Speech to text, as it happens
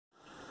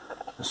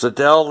It's a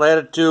Dell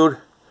Latitude,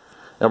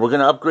 and we're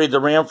going to upgrade the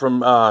RAM from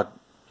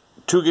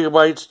 2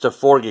 gigabytes to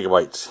 4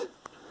 gigabytes.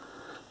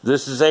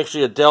 This is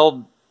actually a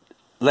Dell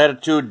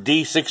Latitude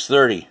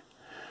d630,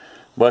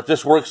 but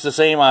this works the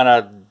same on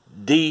a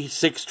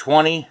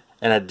d620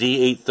 and a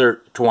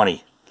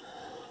d820.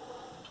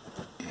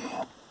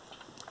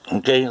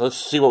 Okay, let's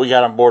see what we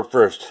got on board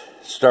first.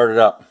 Start it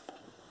up.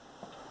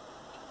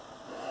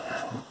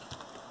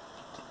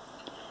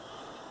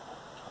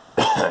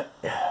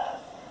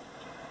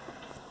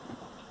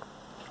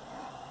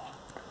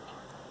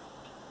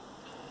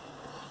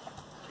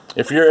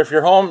 If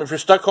you're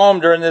stuck home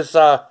during this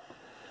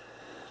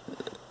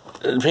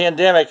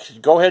pandemic,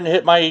 go ahead and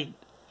hit my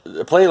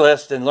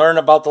playlist and learn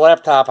about the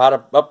laptop, how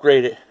to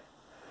upgrade it.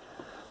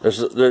 There's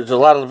a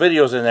lot of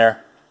videos in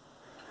there.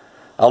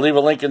 I'll leave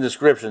a link in the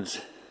descriptions.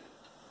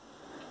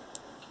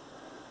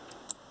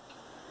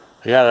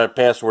 I got a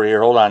password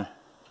here. Hold on.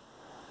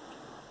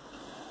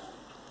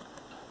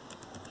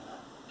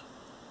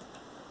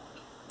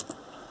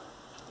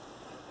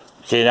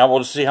 Okay, now we'll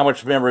just see how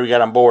much memory we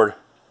got on board.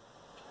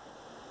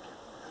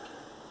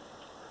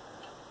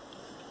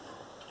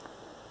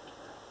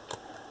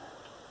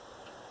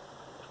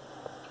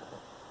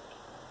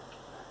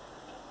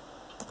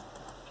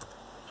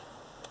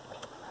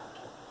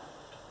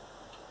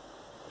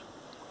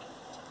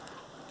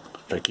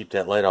 Try to keep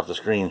that light off the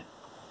screen.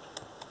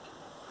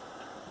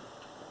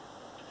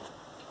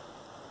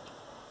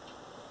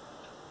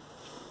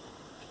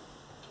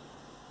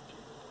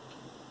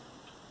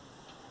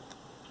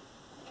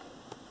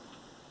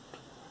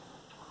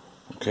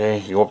 Okay,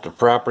 you go up to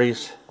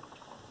properties.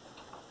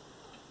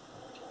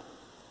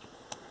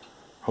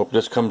 Hope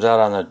this comes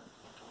out on the...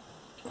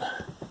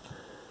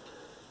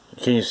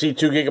 Can you see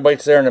 2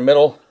 gigabytes there in the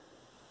middle?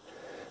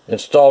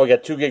 Install, we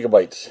got 2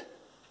 gigabytes.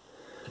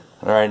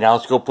 Alright, now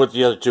let's go put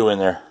the other 2 in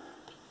there.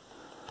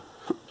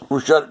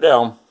 We'll shut it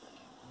down.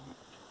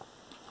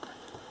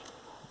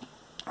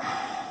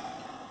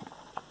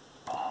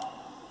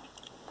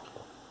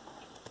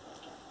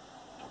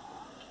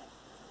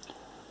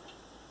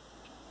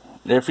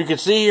 If you can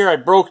see here, I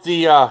broke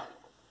the,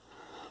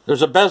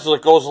 there's a bezel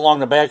that goes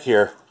along the back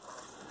here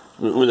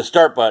with a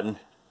start button.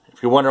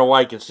 If you're wondering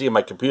why you can see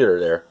my computer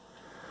there,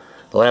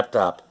 the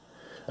laptop.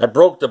 I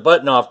broke the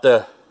button off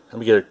the, let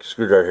me get a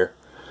screwdriver here.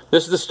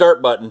 This is the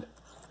start button.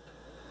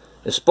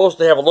 It's supposed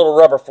to have a little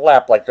rubber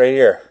flap like right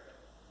here.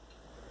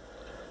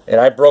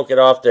 And I broke it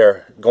off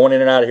there, going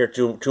in and out of here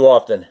too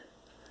often.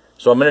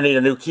 So I'm going to need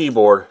a new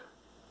keyboard.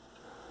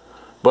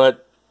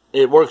 But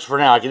it works for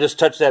now. I can just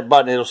touch that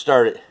button and it'll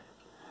start it.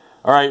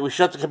 Alright, we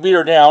shut the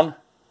computer down.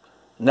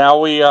 Now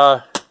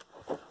we're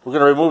going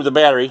to remove the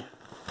battery.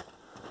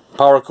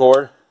 Power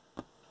cord.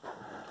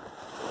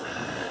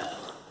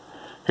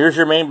 Here's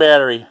your main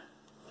battery.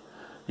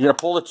 You're going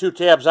to pull the 2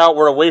 tabs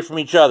outward away from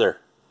each other.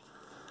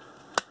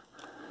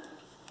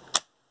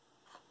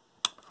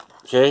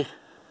 Okay.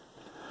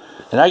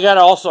 And I got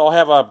to also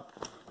have a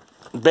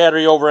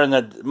battery over in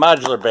the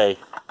modular bay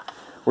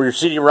where your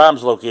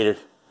CD-ROM's located.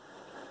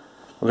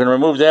 We're going to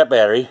remove that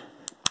battery.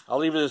 I'll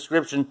leave a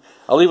description.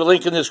 I'll leave a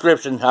link in the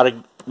description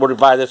where to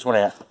buy this one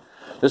at.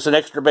 This is an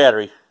extra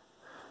battery.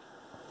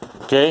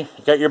 Okay,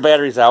 you got your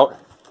batteries out.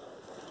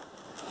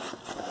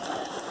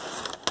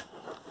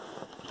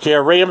 Okay,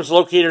 our RAM's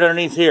located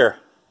underneath here.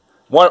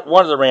 One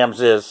of the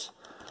RAMs is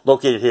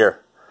located here.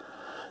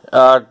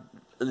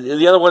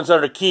 The other one's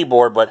under the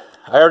keyboard, but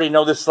I already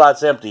know this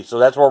slot's empty, so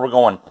that's where we're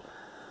going.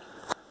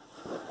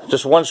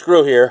 Just one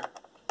screw here.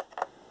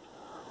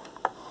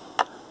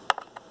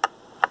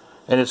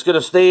 And it's going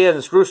to stay in,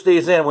 the screw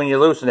stays in when you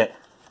loosen it.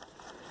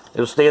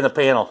 It'll stay in the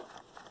panel.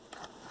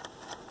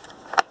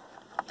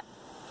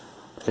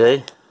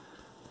 Okay.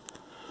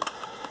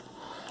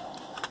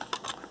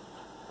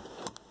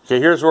 Okay,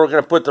 here's where we're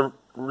going to put the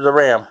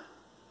RAM.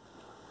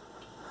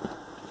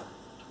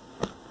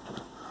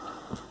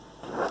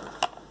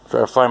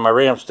 Try to find my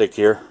RAM stick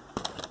here.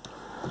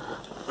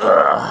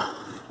 Let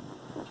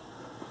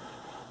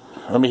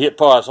me hit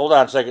pause. Hold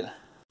on a second.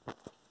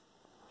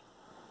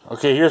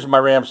 Okay, here's my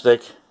RAM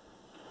stick.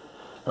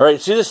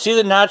 Alright, see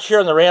the notch here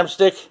on the RAM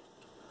stick?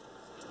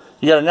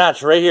 You got a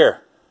notch right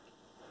here.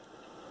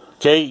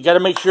 Okay, you got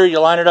to make sure you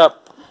line it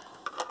up.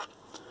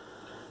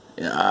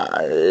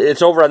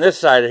 It's over on this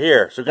side of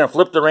here. So we're going to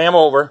flip the RAM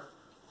over.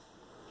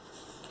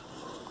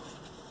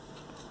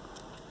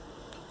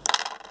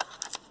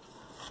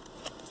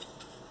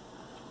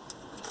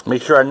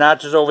 Make sure our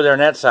notch is over there on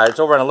that side. It's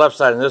over on the left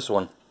side on this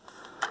one.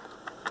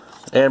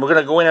 And we're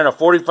going to go in at a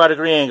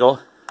 45-degree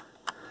angle.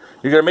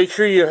 You're going to make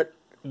sure you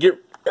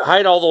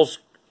hide all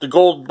the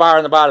gold bar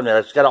on the bottom there.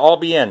 It's got to all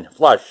be in,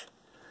 flush.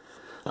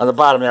 On the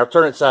bottom there. I'll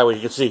turn it sideways,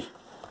 you can see.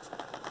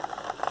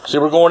 See,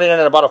 we're going in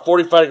at about a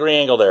 45-degree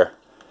angle there.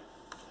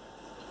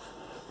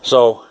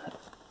 So,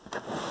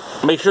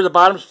 make sure the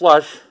bottom's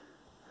flush.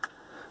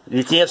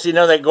 You can't see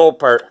none of that gold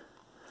part.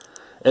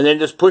 And then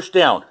just push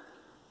down.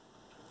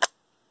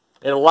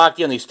 It'll lock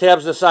in. These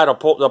tabs to the side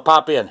they'll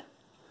pop in.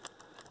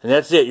 And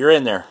that's it, you're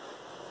in there.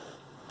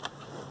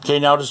 Okay,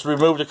 now just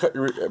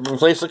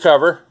replace the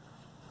cover.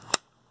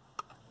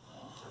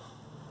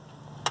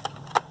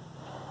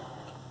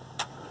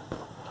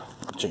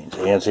 Change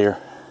hands here.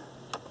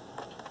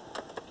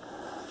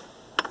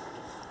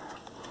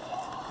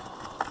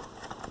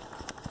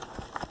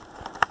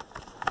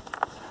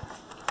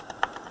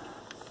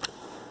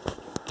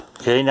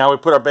 Okay, now we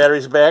put our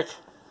batteries back.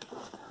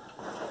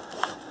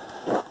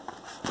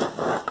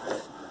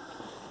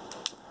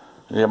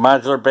 The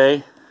modular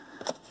bay.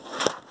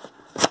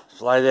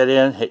 Slide that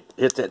in,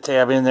 hit that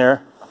tab in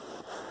there.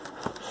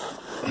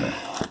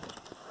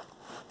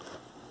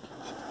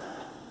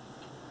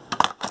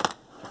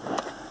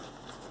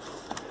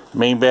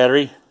 Main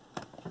battery.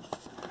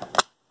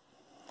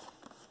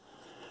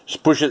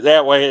 Just push it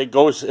that way,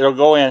 it'll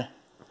go in.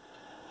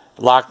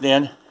 Locked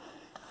in.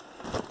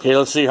 Okay,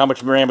 let's see how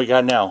much RAM we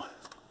got now.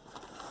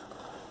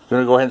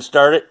 Gonna go ahead and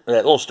start it.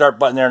 That little start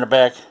button there in the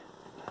back.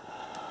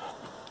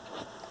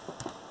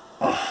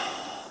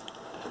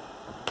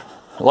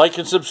 Like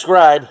and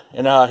subscribe,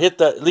 and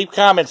leave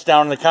comments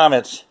down in the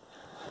comments.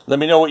 Let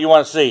me know what you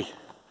want to see.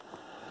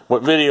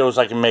 What videos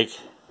I can make.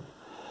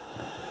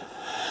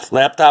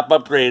 Laptop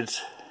upgrades.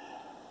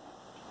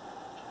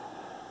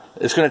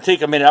 It's going to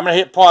take a minute. I'm going to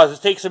hit pause.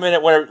 It takes a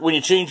minute when you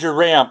change your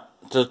RAM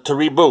to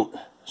reboot.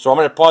 So I'm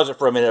going to pause it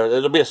for a minute.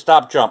 It'll be a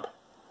stop jump.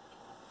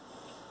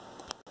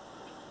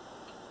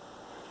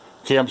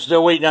 Okay, I'm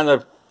still waiting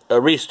on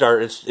the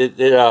restart. It's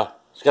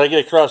got to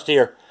get across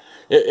here.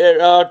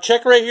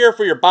 Check right here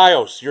for your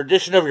BIOS, your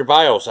edition of your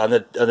BIOS on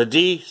the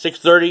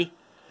D630,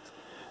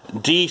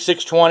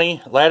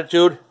 D620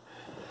 Latitude.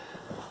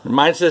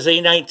 Mine says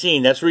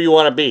A19. That's where you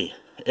want to be.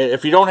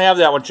 If you don't have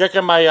that one, check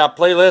on my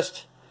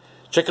playlist.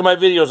 Check out my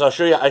videos. I'll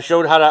show you. I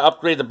showed how to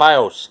upgrade the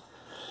BIOS.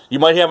 You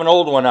might have an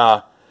old one,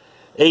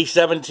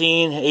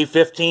 A17,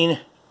 A15.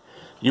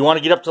 You want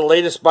to get up to the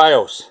latest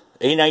BIOS,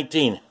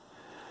 A19,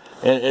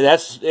 and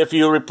that's if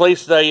you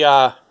replace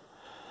the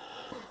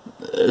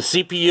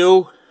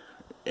CPU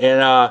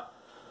and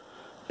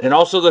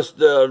also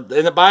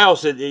in the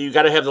BIOS. You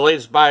got to have the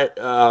latest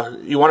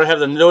you want to have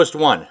the newest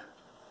one.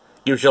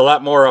 Gives you a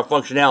lot more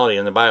functionality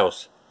in the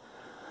BIOS.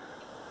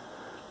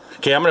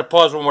 Okay, I'm going to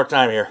pause one more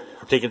time here.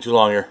 We're taking too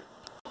long here.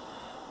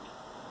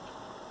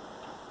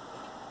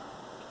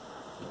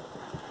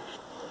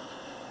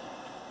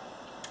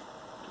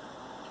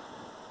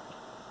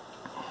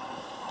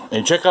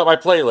 And check out my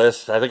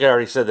playlist. I think I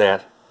already said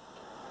that.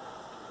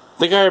 I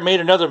think I made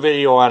another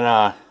video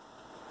on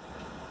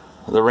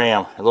the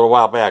RAM a little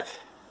while back.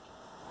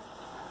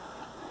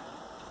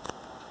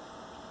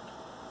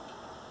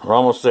 We're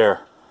almost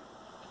there.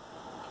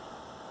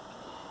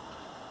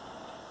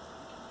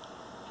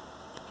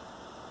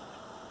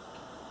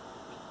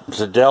 It's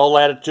a Dell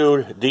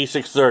Latitude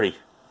d630.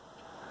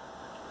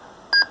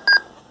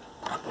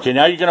 Okay,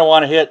 now you're going to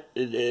want to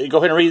hit, go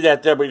ahead and read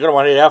that there, but you're going to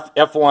want to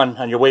hit F1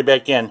 on your way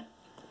back in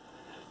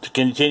to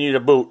continue to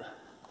boot,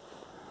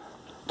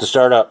 to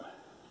start up.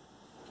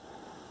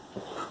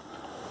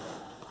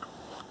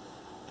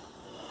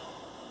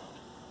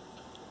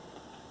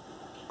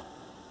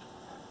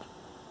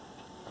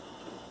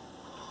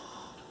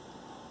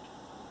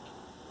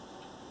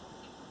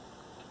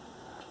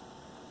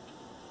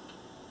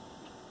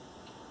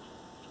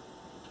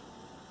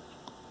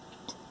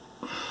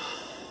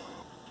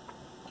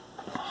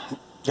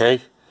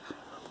 Okay,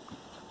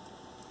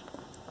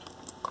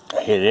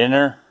 hit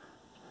enter.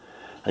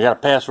 I got a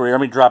password here.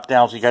 Let me drop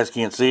down so you guys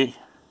can't see.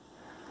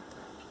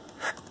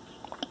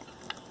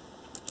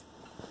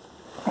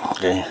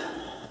 Okay,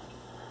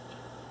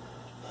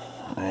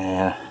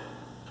 and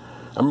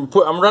I'm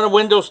running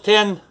Windows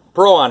 10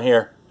 Pro on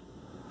here.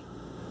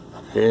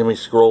 Okay, let me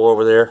scroll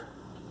over there.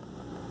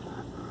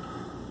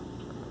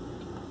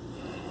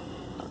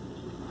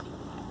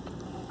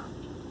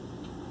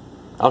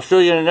 I'll show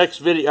you in the next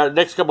video,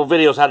 next couple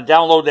videos, how to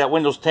download that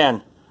Windows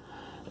 10.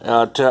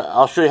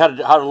 I'll show you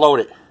how to load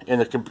it in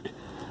the computer.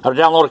 How to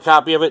download a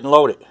copy of it and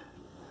load it.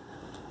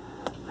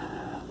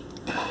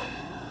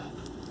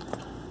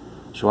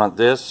 So you want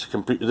this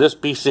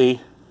PC.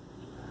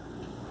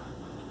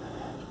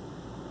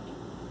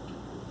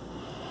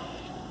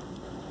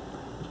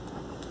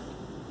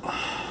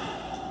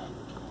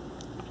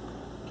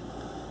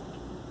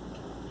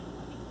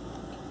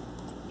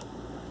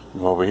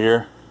 Go over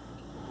here.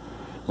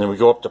 Then we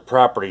go up to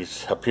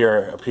properties up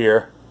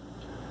here.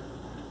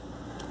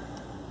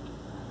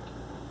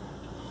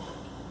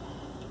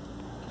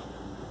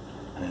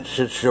 And it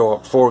should show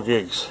up 4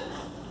 gigs.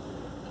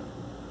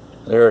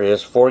 There it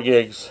is, 4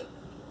 gigs.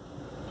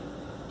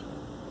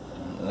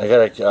 I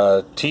got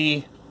a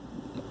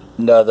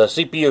the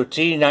CPU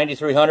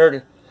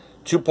T9300,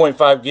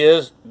 2.5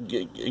 gigs.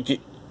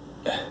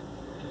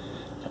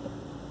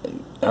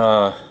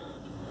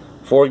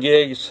 4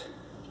 gigs.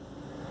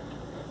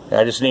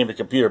 I just named the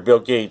computer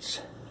Bill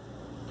Gates.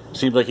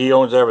 Seems like he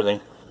owns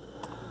everything.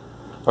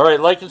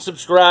 Alright, like and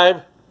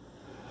subscribe.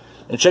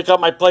 And check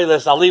out my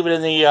playlist. I'll leave it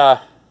in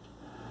the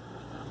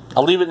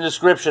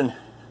description.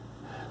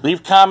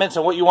 Leave comments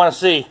on what you want to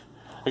see.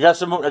 I got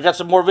some more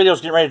videos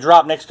getting ready to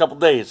drop next couple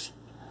days.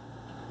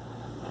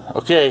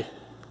 Okay.